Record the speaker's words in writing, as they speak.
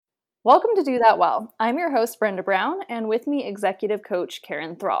Welcome to Do That Well. I'm your host, Brenda Brown, and with me, executive coach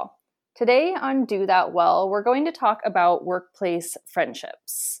Karen Thrall. Today on Do That Well, we're going to talk about workplace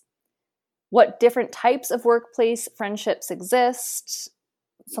friendships. What different types of workplace friendships exist,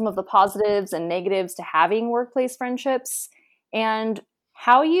 some of the positives and negatives to having workplace friendships, and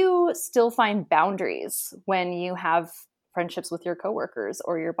how you still find boundaries when you have friendships with your coworkers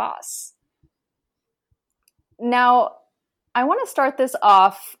or your boss. Now, I want to start this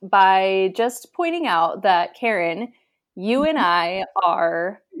off by just pointing out that, Karen, you and I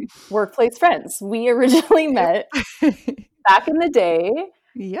are workplace friends. We originally met back in the day,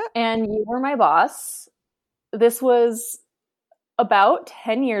 and you were my boss. This was about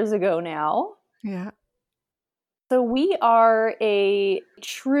 10 years ago now. Yeah. So we are a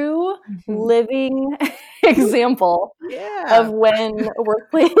true living example of when a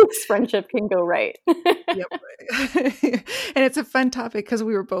workplace friendship can go right. Yep. And it's a fun topic because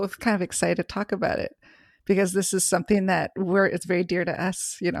we were both kind of excited to talk about it because this is something that it's very dear to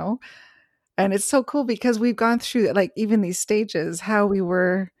us, you know? And it's so cool because we've gone through like even these stages, how we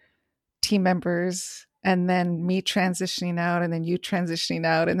were team members and then me transitioning out and then you transitioning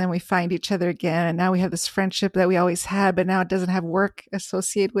out and then we find each other again. And now we have this friendship that we always had, but now it doesn't have work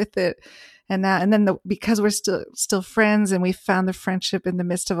associated with it. Because we're still friends and we found the friendship in the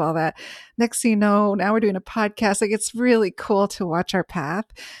midst of all that. Next thing you know, now we're doing a podcast. Like it's really cool to watch our path.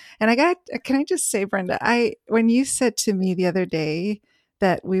 And can I just say, Brenda, when you said to me the other day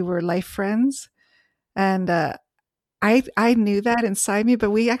that we were life friends and, I knew that inside me, but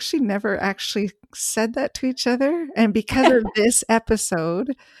we actually never actually said that to each other. And because of this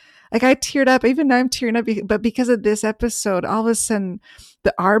episode, like I teared up, even now I'm tearing up, but because of this episode, all of a sudden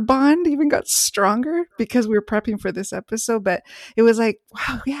our bond even got stronger because we were prepping for this episode. But it was like,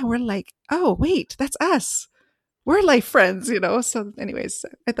 wow, yeah, we're like, oh, wait, that's us. We're life friends, you know? So anyways,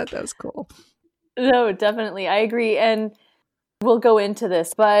 I thought that was cool. No, definitely. I agree. And we'll go into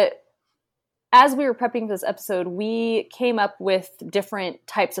this, but as we were prepping for this episode, we came up with different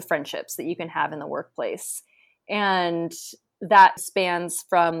types of friendships that you can have in the workplace. And that spans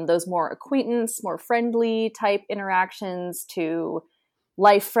from those more acquaintance, more friendly type interactions to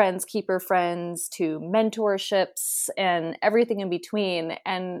life friends, keeper friends, to mentorships and everything in between.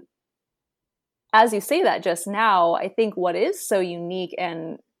 And as you say that just now, I think what is so unique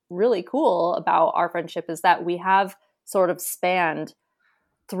and really cool about our friendship is that we have sort of spanned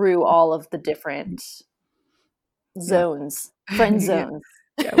through all of the different zones, friend zones.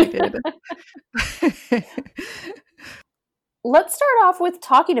 Yeah, we did. Let's start off with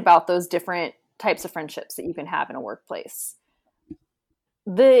talking about those different types of friendships that you can have in a workplace.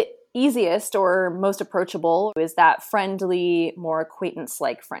 The easiest or most approachable is that friendly, more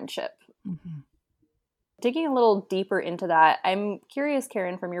acquaintance-like friendship. Mm-hmm. Digging a little deeper into that, I'm curious,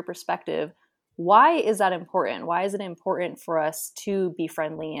 Karen, from your perspective, why is that important? Why is it important for us to be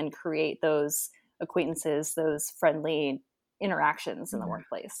friendly and create those acquaintances, those friendly interactions in the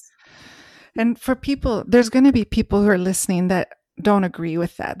workplace? And for people, there's going to be people who are listening that don't agree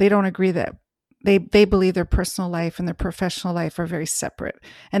with that. They don't agree that they believe their personal life and their professional life are very separate.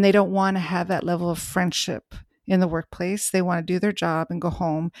 And they don't want to have that level of friendship in the workplace. They want to do their job and go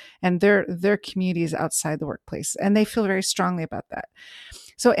home, and their community is outside the workplace. And they feel very strongly about that.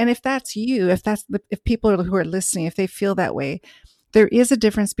 So, and if that's you, if people who are listening, if they feel that way, there is a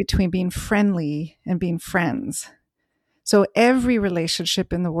difference between being friendly and being friends. So every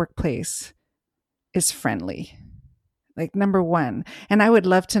relationship in the workplace is friendly, like number one. And I would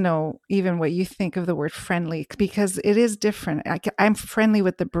love to know even what you think of the word friendly, because it is different. I'm friendly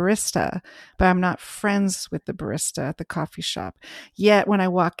with the barista, but I'm not friends with the barista at the coffee shop. Yet when I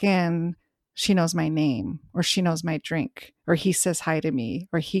walk in, she knows my name, or she knows my drink, or he says hi to me,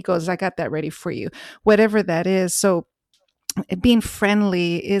 or he goes, I got that ready for you, whatever that is. So being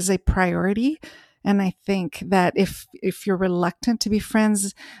friendly is a priority. And I think that if you're reluctant to be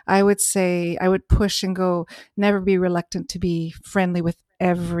friends, I would say I would push and go, never be reluctant to be friendly with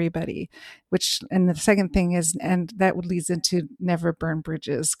everybody, and the second thing is, and that would leads into never burn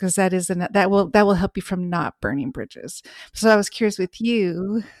bridges, because that will help you from not burning bridges. So I was curious with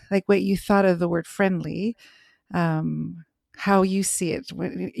you, like what you thought of the word friendly, how you see it,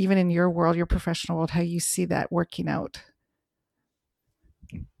 even in your world, your professional world, how you see that working out.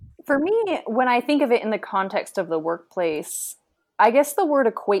 For me, when I think of it in the context of the workplace, I guess the word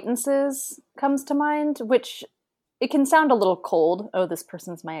acquaintances comes to mind, which it can sound a little cold. Oh, this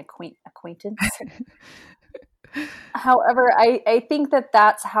person's my acquaintance. However, I think that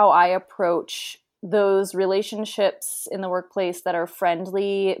that's how I approach those relationships in the workplace that are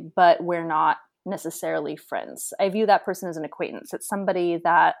friendly, but we're not necessarily friends. I view that person as an acquaintance. It's somebody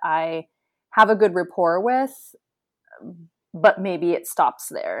that I have a good rapport with, but maybe it stops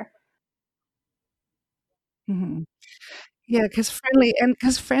there. Mhm. Yeah, because to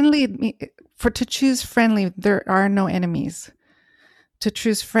choose friendly, there are no enemies. To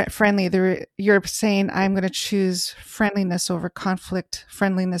choose friendly, you're saying, I'm going to choose friendliness over conflict,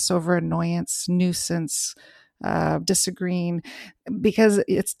 friendliness over annoyance, nuisance, disagreeing, because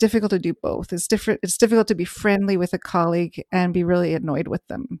it's difficult to do both. It's difficult to be friendly with a colleague and be really annoyed with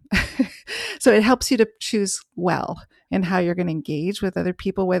them. So it helps you to choose well in how you're going to engage with other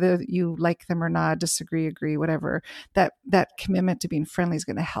people, whether you like them or not, disagree, agree, whatever. That commitment to being friendly is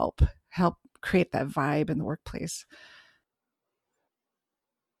going to help create that vibe in the workplace.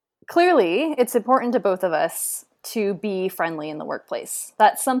 Clearly, it's important to both of us to be friendly in the workplace.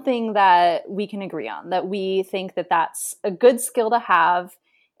 That's something that we can agree on, that we think that that's a good skill to have.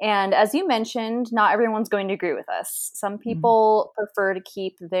 And as you mentioned, not everyone's going to agree with us. Some people prefer to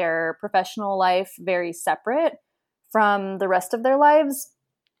keep their professional life very separate from the rest of their lives.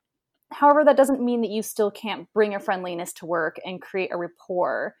 However, that doesn't mean that you still can't bring a friendliness to work and create a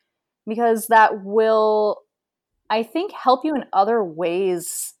rapport, because that will, I think, help you in other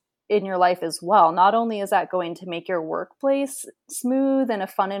ways in your life as well. Not only is that going to make your workplace smooth and a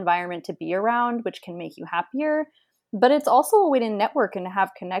fun environment to be around, which can make you happier, but it's also a way to network and to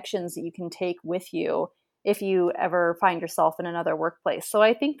have connections that you can take with you if you ever find yourself in another workplace. So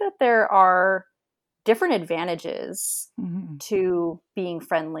I think that there are different advantages to being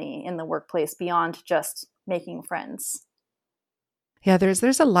friendly in the workplace beyond just making friends. Yeah,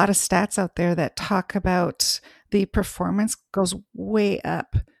 there's a lot of stats out there that talk about the performance goes way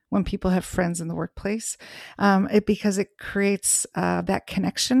up when people have friends in the workplace, because it creates that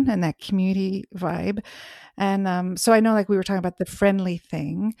connection and that community vibe. And so I know, like we were talking about the friendly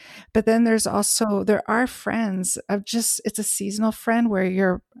thing, but then there are friends of just, it's a seasonal friend where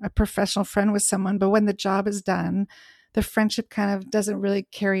you're a professional friend with someone, but when the job is done, the friendship kind of doesn't really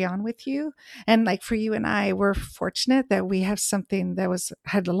carry on with you. And like for you and I, we're fortunate that we have something that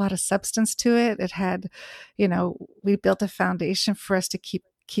had a lot of substance to it. It had, we built a foundation for us to keep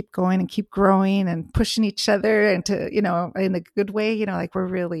going and keep growing and pushing each other, and to, in a good way, like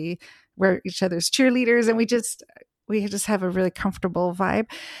we're each other's cheerleaders, and we just have a really comfortable vibe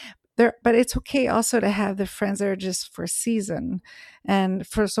there. But it's okay also to have the friends that are just for a season. And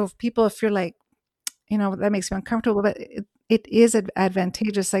so if people, if you're like, that makes me uncomfortable, but it is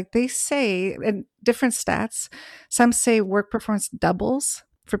advantageous. Like they say in different stats, some say work performance doubles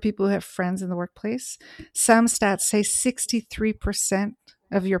for people who have friends in the workplace. Some stats say 63%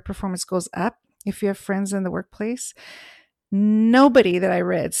 of your performance goes up if you have friends in the workplace. Nobody that I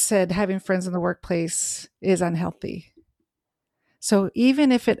read said having friends in the workplace is unhealthy. So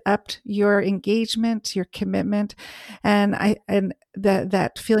even if it upped your engagement, your commitment, and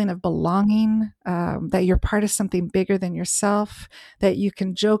that feeling of belonging, that you're part of something bigger than yourself, that you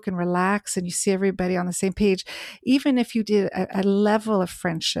can joke and relax and you see everybody on the same page, even if you did a level of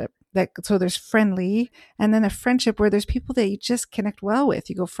friendship, so there's friendly, and then a friendship where there's people that you just connect well with.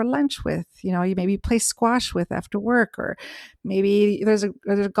 You go for lunch with, you maybe play squash with after work, or maybe there's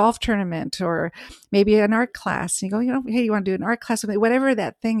a golf tournament, or maybe an art class. And you go, hey, you want to do an art class with me? Whatever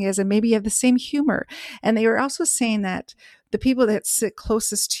that thing is, and maybe you have the same humor. And they were also saying that the people that sit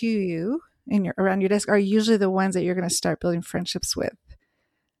closest to you around your desk are usually the ones that you're going to start building friendships with.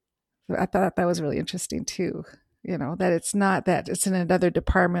 I thought that was really interesting too. That it's not that it's in another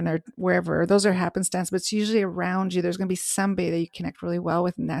department or wherever. Those are happenstance, but it's usually around you. There's going to be somebody that you connect really well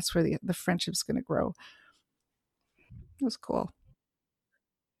with, and that's where the friendship's going to grow. It was cool.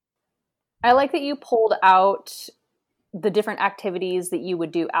 I like that you pulled out the different activities that you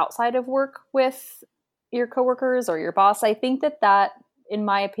would do outside of work with your coworkers or your boss. I think that, in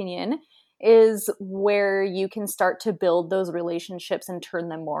my opinion, is where you can start to build those relationships and turn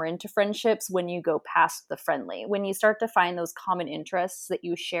them more into friendships when you go past the friendly, when you start to find those common interests that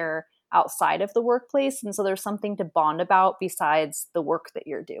you share outside of the workplace. And so there's something to bond about besides the work that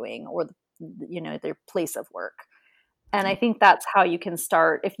you're doing or their place of work. And I think that's how you can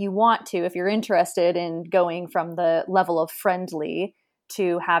start if you want to, if you're interested in going from the level of friendly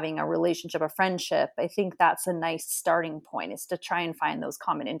to having a relationship, a friendship. I think that's a nice starting point, is to try and find those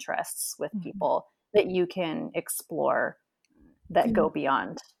common interests with people that you can explore that go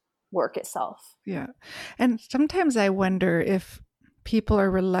beyond work itself. Yeah. And sometimes I wonder if people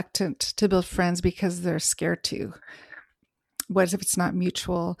are reluctant to build friends because they're scared to. What if it's not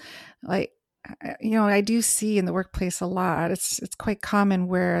mutual? Like, I do see in the workplace a lot. It's quite common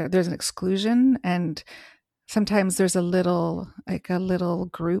where there's an exclusion, and sometimes there's a little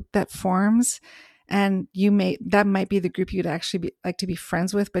group that forms, and that might be the group you'd actually like to be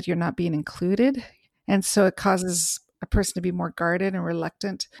friends with, but you're not being included. And so it causes a person to be more guarded and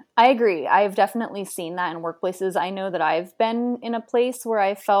reluctant. I agree. I've definitely seen that in workplaces. I know that I've been in a place where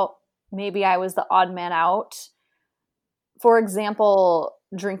I felt maybe I was the odd man out. For example,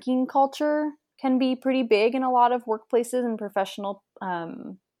 drinking culture can be pretty big in a lot of workplaces and professional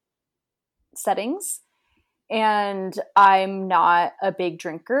settings. And I'm not a big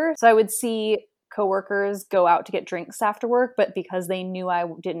drinker. So I would see coworkers go out to get drinks after work, but because they knew I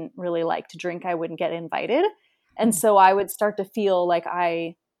didn't really like to drink, I wouldn't get invited. And so I would start to feel like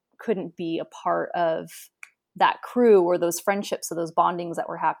I couldn't be a part of that crew or those friendships or those bondings that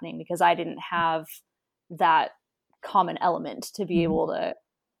were happening because I didn't have that common element to be able to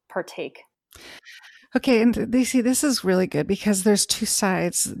partake. Okay, and this is really good because there's two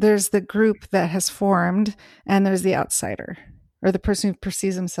sides. There's the group that has formed, and there's the outsider, or the person who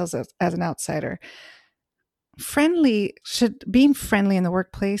perceives themselves as an outsider. Being friendly in the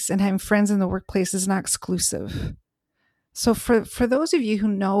workplace and having friends in the workplace is not exclusive. So for those of you who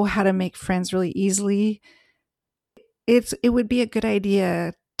know how to make friends really easily, it would be a good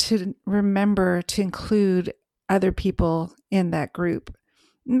idea to remember to include other people in that group.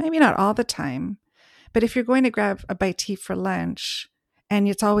 Maybe not all the time, but if you're going to grab a bite to eat for lunch and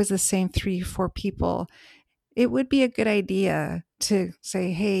it's always the same 3-4 people, it would be a good idea to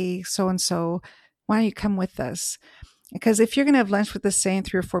say, hey, so-and-so, why don't you come with us? Because if you're going to have lunch with the same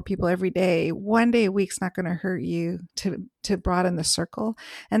 3 or 4 people every day, one day a week's not going to hurt you to broaden the circle.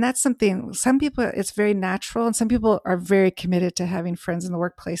 And that's something, some people, it's very natural, and some people are very committed to having friends in the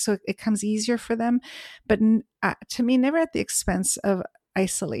workplace. So it comes easier for them. But to me, never at the expense of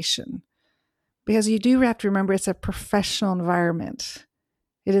isolation. Because you do have to remember it's a professional environment.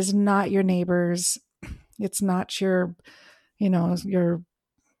 It is not your neighbors. It's not your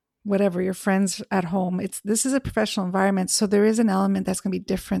whatever, your friends at home. This is a professional environment. So there is an element that's going to be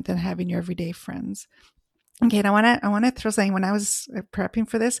different than having your everyday friends. Okay. And I want to throw something. When I was prepping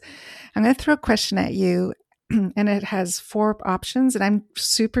for this, I'm going to throw a question at you, and it has 4 options, and I'm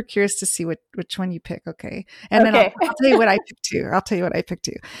super curious to see which one you pick. Okay. And then I'll tell you what I picked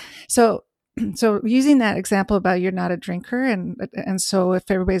too. So using that example about you're not a drinker, and so if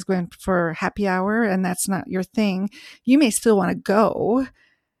everybody's going for happy hour and that's not your thing, you may still want to go.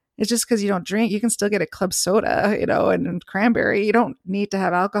 It's just because you don't drink, you can still get a club soda, and cranberry. You don't need to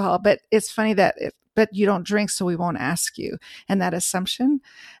have alcohol, but it's funny but you don't drink, so we won't ask you. And that assumption,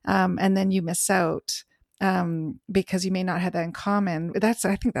 and then you miss out because you may not have that in common.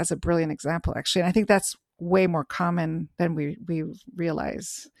 I think that's a brilliant example, actually. And I think that's way more common than we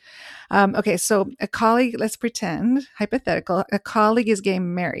realize. Okay, so a colleague, let's pretend, hypothetical, a colleague is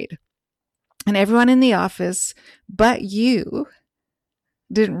getting married, and everyone in the office but you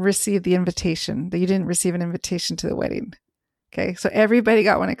didn't receive the invitation, that you didn't receive an invitation to the wedding. Okay, so everybody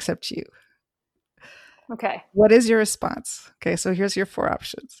got one except you. Okay. What is your response? Okay, so here's your 4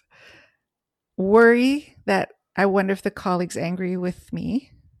 options. Worry that I wonder if the colleague's angry with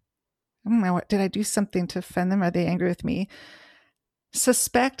me. Did I do something to offend them? Are they angry with me?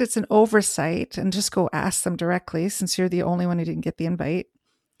 Suspect it's an oversight and just go ask them directly since you're the only one who didn't get the invite.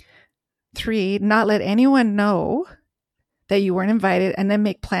 3, not let anyone know that you weren't invited and then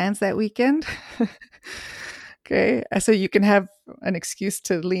make plans that weekend. Okay, so you can have an excuse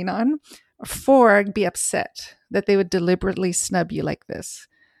to lean on. 4, be upset that they would deliberately snub you like this.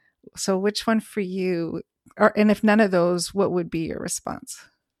 So which one for you? And if none of those, what would be your response?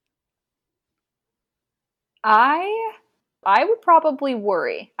 I would probably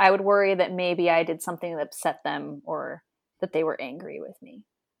worry. I would worry that maybe I did something that upset them or that they were angry with me.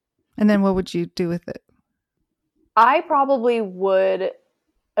 And then what would you do with it? I probably would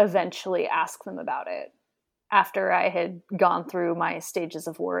eventually ask them about it after I had gone through my stages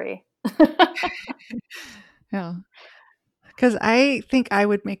of worry. Yeah. Because I think I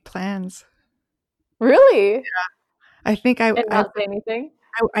would make plans. Really? Yeah. I think and not say anything?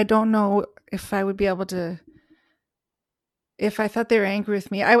 I don't know if I would be able to. If I thought they were angry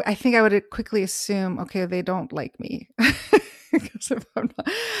with me, I think I would quickly assume, okay, they don't like me.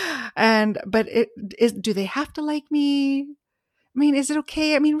 Do they have to like me? I mean, is it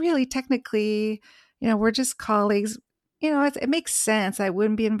okay? I mean, really, technically, we're just colleagues. It makes sense. I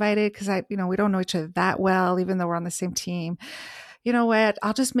wouldn't be invited because we don't know each other that well, even though we're on the same team. You know what?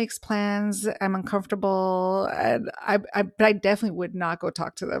 I'll just make plans. I'm uncomfortable, and but I definitely would not go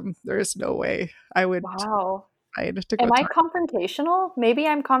talk to them. There is no way I would. Wow. Am I confrontational? Maybe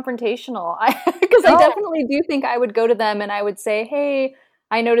I'm confrontational because I definitely do think I would go to them and I would say, hey,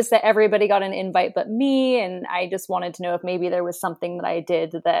 I noticed that everybody got an invite but me, and I just wanted to know if maybe there was something that I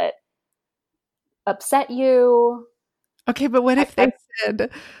did that upset you. Okay, but what if they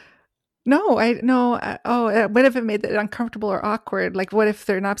said, no, what if it made it uncomfortable or awkward? Like, what if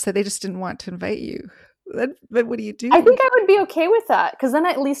they're not upset? They just didn't want to invite you. Then what do you do? I think I would be okay with that, because then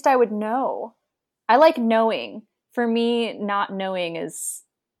at least I would know. I like knowing. For me, not knowing is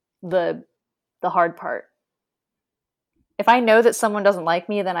the hard part. If I know that someone doesn't like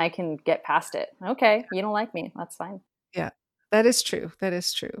me, then I can get past it. Okay, you don't like me. That's fine. Yeah, that is true. That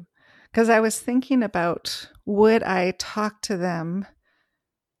is true. Because I was thinking about, would I talk to them,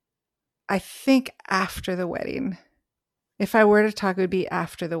 I think after the wedding. If I were to talk, it would be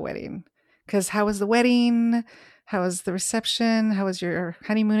after the wedding. Because how was the wedding? How was the reception? How was your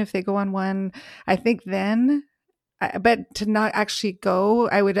honeymoon if they go on one? I think then, but to not actually go,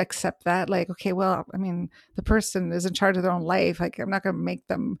 I would accept that. Like, okay, well, I mean, the person is in charge of their own life. Like, I'm not going to make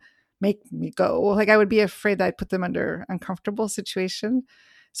them make me go. Like, I would be afraid that I'd put them under uncomfortable situation.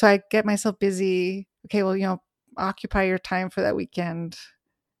 So I get myself busy. Okay, well, occupy your time for that weekend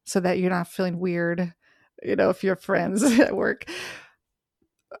so that you're not feeling weird, if you're friends at work.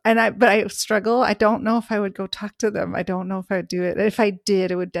 But I struggle. I don't know if I would go talk to them. I don't know if I would do it. If I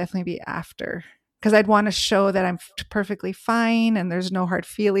did, it would definitely be after, because I'd want to show that I'm perfectly fine and there's no hard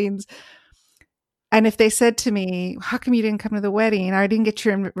feelings. And if they said to me, how come you didn't come to the wedding? Or I didn't get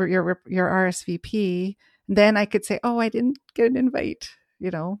your RSVP. Then I could say, oh, I didn't get an invite.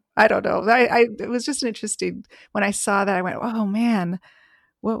 I don't know. It was just interesting. When I saw that, I went, oh man,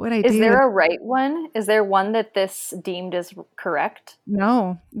 what would I do? Is there a right one? Is there one that this deemed as correct?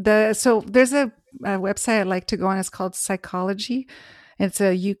 No. So there's a website I like to go on. It's called Psychology. It's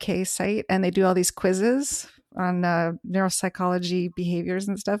a UK site, and they do all these quizzes on neuropsychology behaviors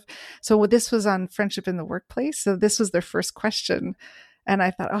and stuff. So this was on friendship in the workplace. So this was their first question. And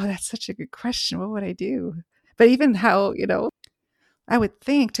I thought, oh, that's such a good question. What would I do? But even how, I would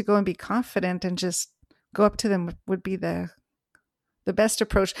think to go and be confident and just go up to them would be the best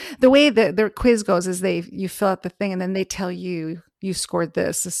approach. The way that their quiz goes is you fill out the thing and then they tell you scored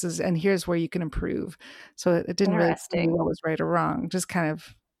this and here's where you can improve. So it didn't really tell me what was right or wrong, just kind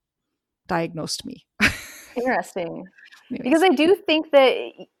of diagnosed me. Interesting. Anyways. Because I do think that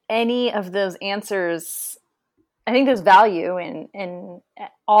any of those answers, I think there's value in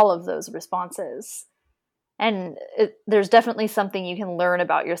all of those responses. And there's definitely something you can learn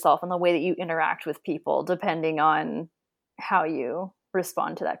about yourself and the way that you interact with people, depending on how you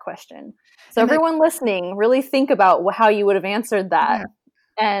respond to that question. So everyone listening, really think about how you would have answered that.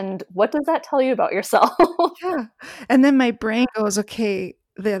 Yeah. And what does that tell you about yourself? Yeah. And then my brain goes, okay,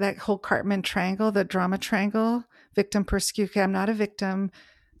 that whole Cartman triangle, the drama triangle, victim, persecutor. Okay, I'm not a victim.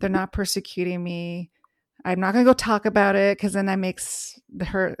 They're not persecuting me. I'm not going to go talk about it, because then that makes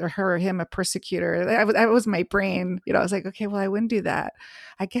her or him a persecutor. That was my brain. I was like, okay, well, I wouldn't do that.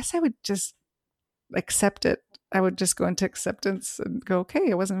 I guess I would just accept it. I would just go into acceptance and go,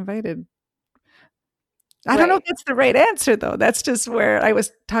 okay, I wasn't invited. I don't know if that's the right answer, though. That's just where I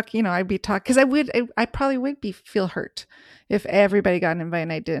was talking, I'd be talking, because I probably would feel hurt if everybody got an invite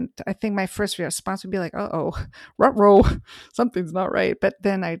and I didn't. I think my first response would be like, ruh-roh, something's not right. But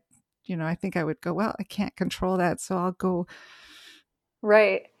then I think I would go, well, I can't control that, so I'll go.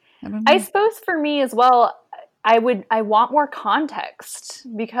 Right. I suppose for me as well, I want more context,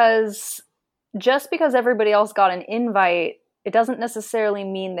 because just because everybody else got an invite, it doesn't necessarily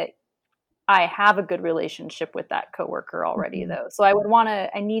mean that I have a good relationship with that coworker already, though. So I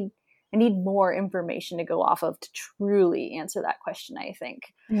need more information to go off of to truly answer that question, I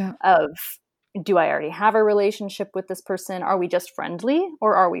think. Yeah. Of, do I already have a relationship with this person? Are we just friendly,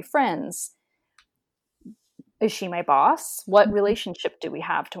 or are we friends? Is she my boss? What relationship do we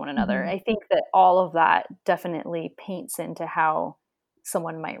have to one another? I think that all of that definitely paints into how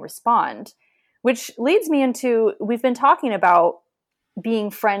someone might respond, which leads me into, we've been talking about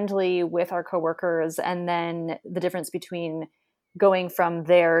being friendly with our coworkers, and then the difference between going from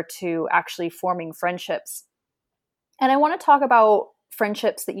there to actually forming friendships. And I want to talk about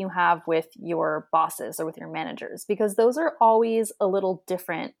friendships that you have with your bosses or with your managers, because those are always a little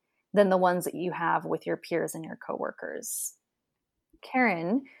different than the ones that you have with your peers and your coworkers.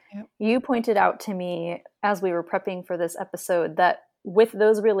 Karen, Yep. You pointed out to me as we were prepping for this episode that with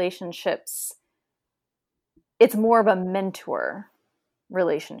those relationships, it's more of a mentor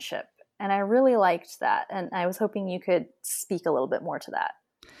relationship. And I really liked that. And I was hoping you could speak a little bit more to that.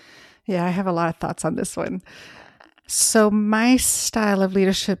 Yeah, I have a lot of thoughts on this one. So my style of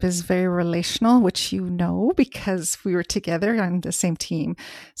leadership is very relational, which because we were together on the same team.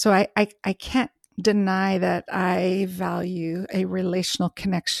 So I can't deny that I value a relational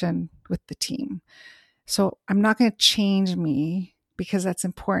connection with the team. So I'm not going to change me because that's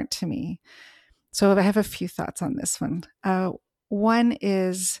important to me. So I have a few thoughts on this one. One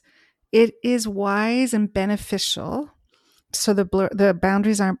is, it is wise and beneficial, so the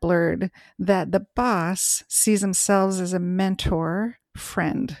boundaries aren't blurred, that the boss sees themselves as a mentor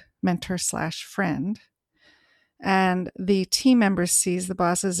slash friend, and the team member sees the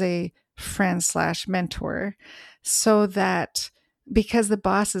boss as a friend slash mentor, so that because the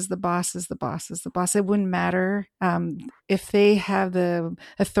boss is the boss is the boss is the boss, it wouldn't matter if they have the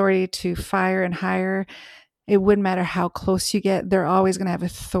authority to fire and hire. It wouldn't matter how close you get. They're always going to have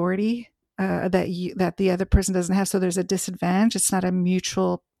authority that the other person doesn't have. So there's a disadvantage. It's not a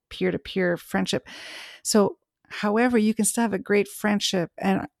mutual peer-to-peer friendship. So, however, you can still have a great friendship,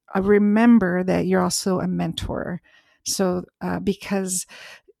 and remember that you're also a mentor. So because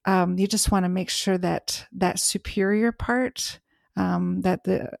you just want to make sure that that superior part,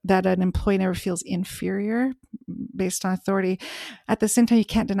 that an employee never feels inferior based on authority. At the same time, you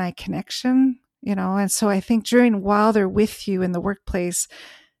can't deny connection, and so I think while they're with you in the workplace,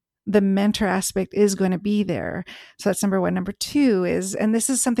 the mentor aspect is going to be there. So that's number one. Number two is, and this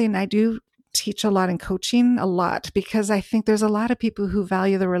is something I do teach a lot in coaching, because I think there's a lot of people who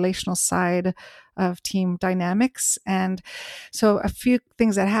value the relational side of team dynamics. And so a few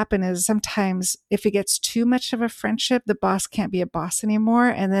things that happen is sometimes if it gets too much of a friendship, the boss can't be a boss anymore.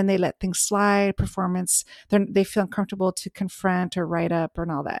 And then they let things slide, performance, they feel uncomfortable to confront or write up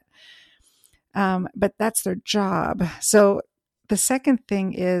and all that. But that's their job. So the second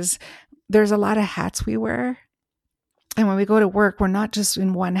thing is, there's a lot of hats we wear. And when we go to work, we're not just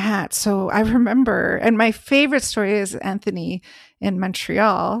in one hat. So I remember, and my favorite story is Anthony in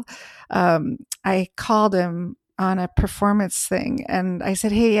Montreal. I called him on a performance thing, and I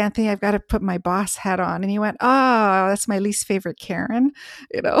said, "Hey, Anthony, I've got to put my boss hat on." And he went, "Oh, that's my least favorite Karen,"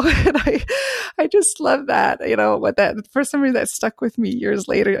 And I just love that, what that, for some reason that stuck with me years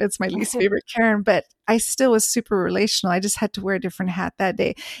later. It's my least favorite Karen, but I still was super relational. I just had to wear a different hat that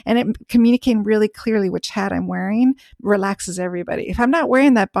day, and communicating really clearly which hat I'm wearing relaxes everybody. If I'm not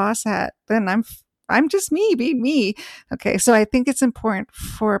wearing that boss hat, then I'm just me, being me. Okay. So I think it's important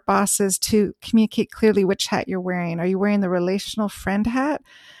for bosses to communicate clearly which hat you're wearing. Are you wearing the relational friend hat?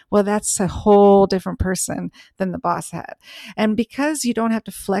 Well, that's a whole different person than the boss hat. And because you don't have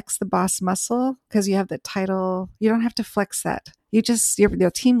to flex the boss muscle, because you have the title, you don't have to flex that. You're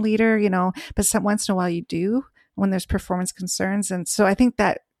the team leader, but once in a while you do when there's performance concerns. And so I think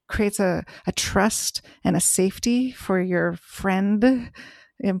that creates a trust and a safety for your friend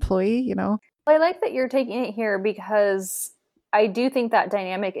employee. I like that you're taking it here, because I do think that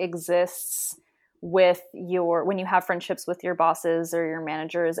dynamic exists when you have friendships with your bosses or your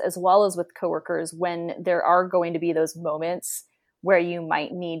managers, as well as with coworkers, when there are going to be those moments where you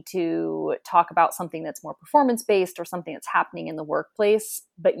might need to talk about something that's more performance-based or something that's happening in the workplace,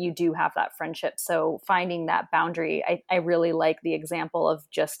 but you do have that friendship. So finding that boundary, I really like the example of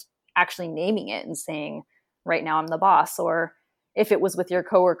just actually naming it and saying, right now I'm the boss. Or if it was with your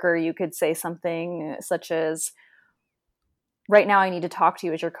coworker, you could say something such as, right now I need to talk to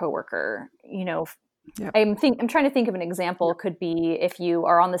you as your coworker. Yep. I'm trying to think of an example. Yep. Could be if you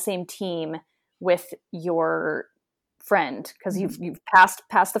are on the same team with your friend, because you've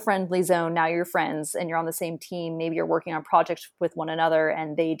passed the friendly zone. Now you're friends and you're on the same team. Maybe you're working on projects with one another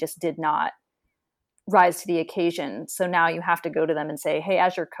and they just did not rise to the occasion. So now you have to go to them and say, hey,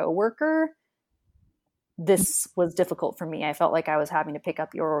 as your coworker, this was difficult for me. I felt like I was having to pick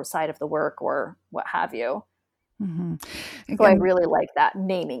up your side of the work or what have you. Mm-hmm. Again, so I really like that,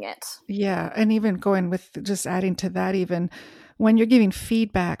 naming it. Yeah. And even going with just adding to that, even when you're giving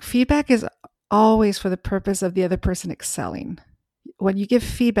feedback is always for the purpose of the other person excelling. When you give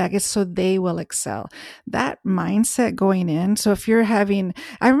feedback, it's so they will excel. That mindset going in. So if you're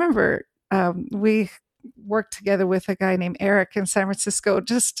I remember we worked together with a guy named Eric in San Francisco,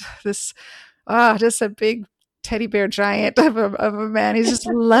 just a big teddy bear giant of a man. He's just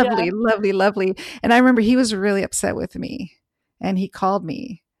lovely, yeah. lovely. And I remember he was really upset with me and he called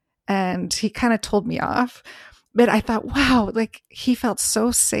me and he kind of told me off, but I thought, wow, like he felt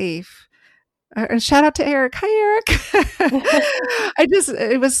so safe. And shout out to Eric. Hi, Eric.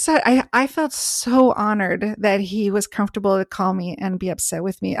 I felt so honored that he was comfortable to call me and be upset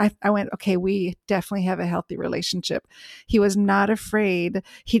with me. I went, okay, we definitely have a healthy relationship. He was not afraid.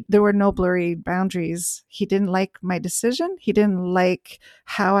 There were no blurry boundaries. He didn't like my decision. He didn't like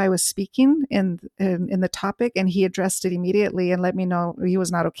how I was speaking in the topic, and he addressed it immediately and let me know he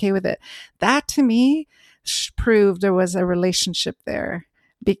was not okay with it. That to me proved there was a relationship there,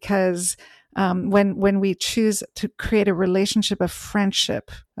 because When we choose to create a relationship of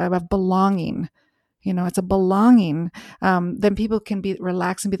friendship, of belonging, it's a belonging, then people can be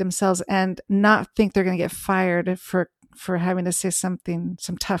relaxed and be themselves and not think they're going to get fired for having to say some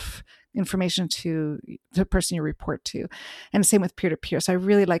tough information to the person you report to. And the same with peer-to-peer. So I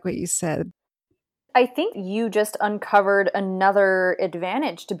really like what you said. I think you just uncovered another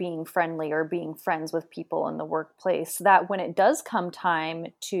advantage to being friendly or being friends with people in the workplace, that when it does come time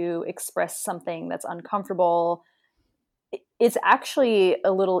to express something that's uncomfortable, it's actually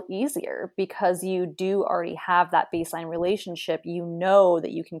a little easier because you do already have that baseline relationship. You know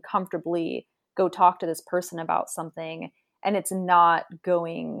that you can comfortably go talk to this person about something, and it's not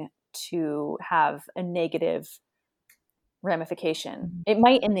going to have a negative ramification. It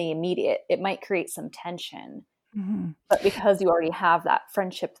might in the immediate, it might create some tension, but because you already have that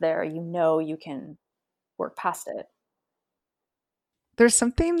friendship there, you can work past it. There's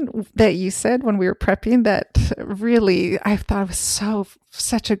something that you said when we were prepping that really I thought was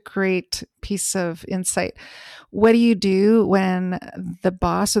such a great piece of insight. What do you do when the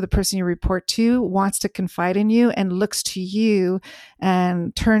boss or the person you report to wants to confide in you and looks to you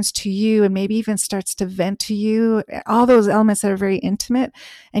and turns to you and maybe even starts to vent to you? All those elements that are very intimate,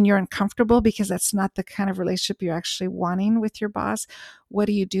 and you're uncomfortable because that's not the kind of relationship you're actually wanting with your boss. What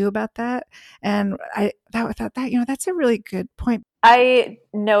do you do about that? And I thought that, that's a really good point. I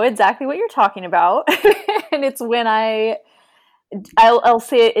know exactly what you're talking about. And it's when I'll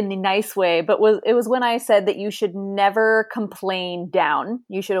say it in the nice way, but it was when I said that you should never complain down.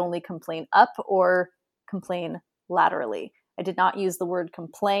 You should only complain up or complain laterally. I did not use the word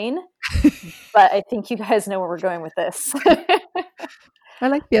complain, but I think you guys know where we're going with this. I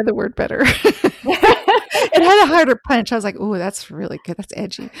like the other word better. It had a harder punch. I was like, "Oh, that's really good. That's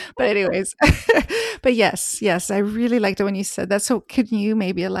edgy." But anyways, but yes, I really liked it when you said that. So could you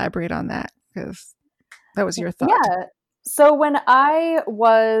maybe elaborate on that? Because that was your thought. Yeah. So when I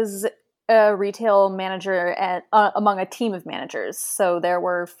was a retail manager among a team of managers, so there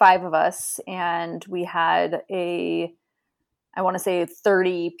were 5 of us, and we had I want to say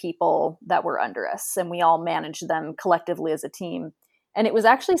 30 people that were under us, and we all managed them collectively as a team. And it was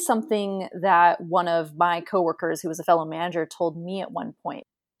actually something that one of my coworkers, who was a fellow manager, told me at one point.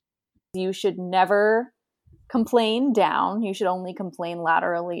 You should never complain down. You should only complain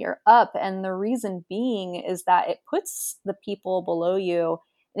laterally or up. And the reason being is that it puts the people below you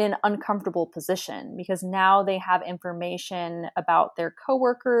in an uncomfortable position, because now they have information about their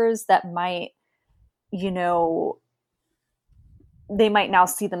coworkers that might, they might now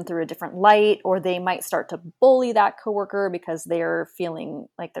see them through a different light, or they might start to bully that coworker because they're feeling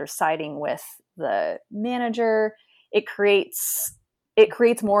like they're siding with the manager. It creates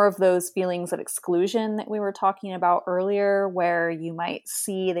more of those feelings of exclusion that we were talking about earlier, where you might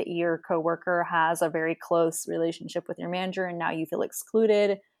see that your coworker has a very close relationship with your manager, and now you feel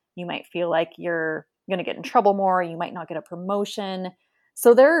excluded. You might feel like you're going to get in trouble more. You might not get a promotion.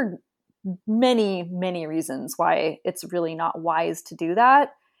 So there are many, many reasons why it's really not wise to do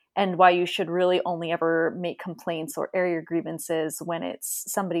that, and why you should really only ever make complaints or air your grievances when it's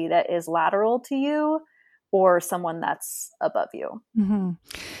somebody that is lateral to you or someone that's above you.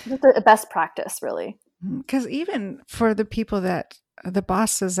 It's a best practice, really. Because even for the people the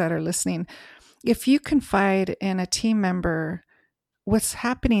bosses that are listening, if you confide in a team member, what's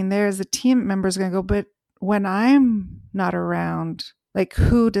happening there is the team member is going to go, but when I'm not around, like,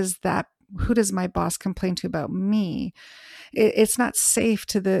 who does my boss complain to about me? It's not safe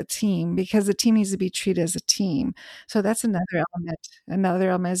to the team, because the team needs to be treated as a team. So that's another element. Another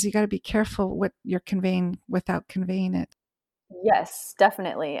element is you got to be careful what you're conveying without conveying it. Yes,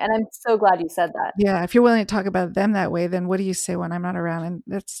 definitely. And I'm so glad you said that. Yeah. If you're willing to talk about them that way, then what do you say when I'm not around? And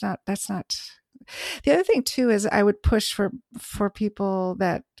that's not. The other thing too is I would push for people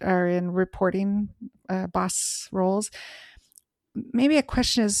that are in reporting boss roles. Maybe a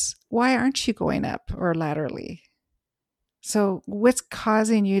question is, why aren't you going up or laterally? So what's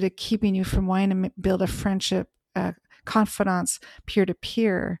causing you keeping you from wanting to build a friendship, confidence, peer to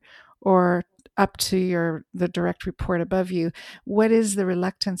peer, or up to the direct report above you? What is the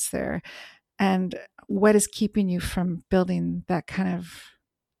reluctance there? And what is keeping you from building that kind of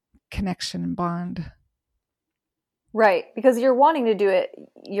connection and bond? Right, because you're wanting to do it,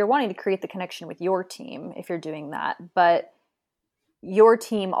 you're wanting to create the connection with your team if you're doing that, but your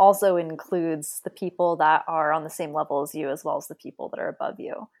team also includes the people that are on the same level as you, as well as the people that are above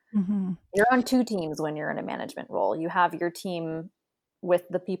you. Mm-hmm. You're on 2 teams when you're in a management role. You have your team with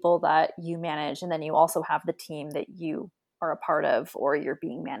the people that you manage, and then you also have the team that you are a part of or you're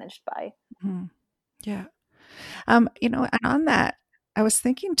being managed by. Mm-hmm. Yeah. And on that, I was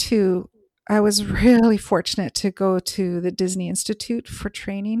thinking too, I was really fortunate to go to the Disney Institute for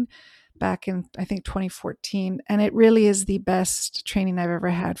training back in, I think, 2014. And it really is the best training I've ever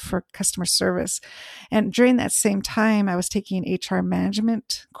had for customer service. And during that same time, I was taking HR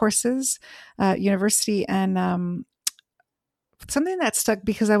management courses at university, and something that stuck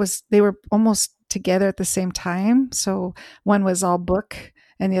because they were almost together at the same time. So one was all book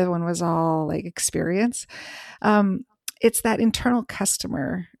and the other one was all like experience. It's that internal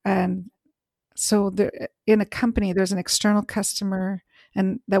customer. And so in a company, there's an external customer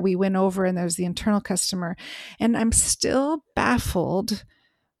and that we win over, and there's the internal customer. And I'm still baffled.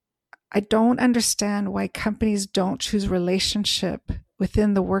 I don't understand why companies don't choose relationship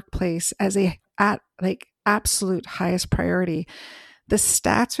within the workplace as absolute highest priority. The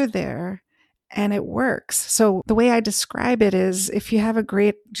stats are there and it works. So the way I describe it is, if you have a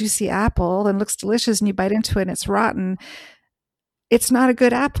great juicy apple and looks delicious and you bite into it and it's rotten, it's not a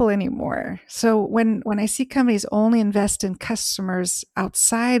good apple anymore. So when I see companies only invest in customers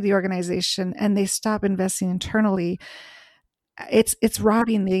outside the organization and they stop investing internally, it's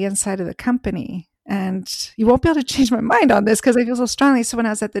rotting the inside of the company. And you won't be able to change my mind on this because I feel so strongly. So when I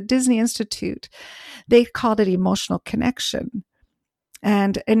was at the Disney Institute, they called it emotional connection.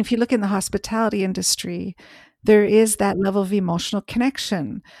 And if you look in the hospitality industry, there is that level of emotional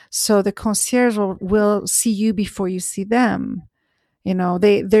connection. So the concierge will see you before you see them. You know,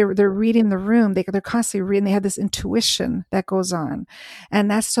 they're reading the room. They're constantly reading. They have this intuition that goes on,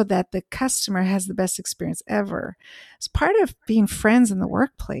 and that's so that the customer has the best experience ever. It's part of being friends in the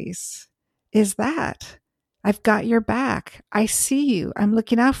workplace. Is that I've got your back. I see you. I'm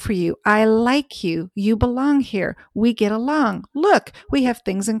looking out for you. I like you. You belong here. We get along. Look, we have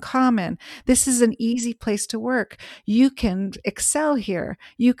things in common. This is an easy place to work. You can excel here.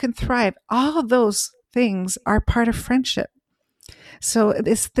 You can thrive. All of those things are part of friendship. So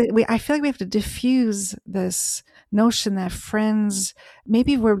I feel like we have to diffuse this notion that friends,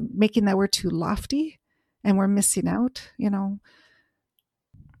 maybe we're making that word too lofty and we're missing out, you know.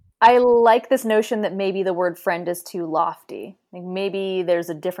 I like this notion that maybe the word friend is too lofty. Like maybe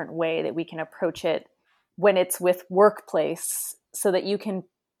there's a different way that we can approach it when it's with workplace so that you can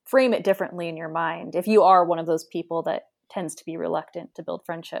frame it differently in your mind if you are one of those people that tends to be reluctant to build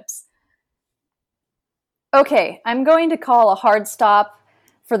friendships. Okay, I'm going to call a hard stop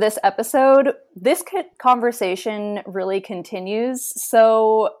for this episode. This conversation really continues.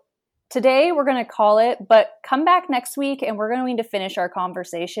 So today we're going to call it, but come back next week and we're going to finish our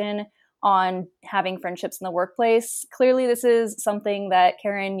conversation on having friendships in the workplace. Clearly, this is something that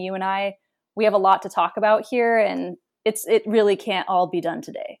Karen, you and I, we have a lot to talk about here, and it really can't all be done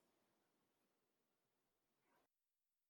today.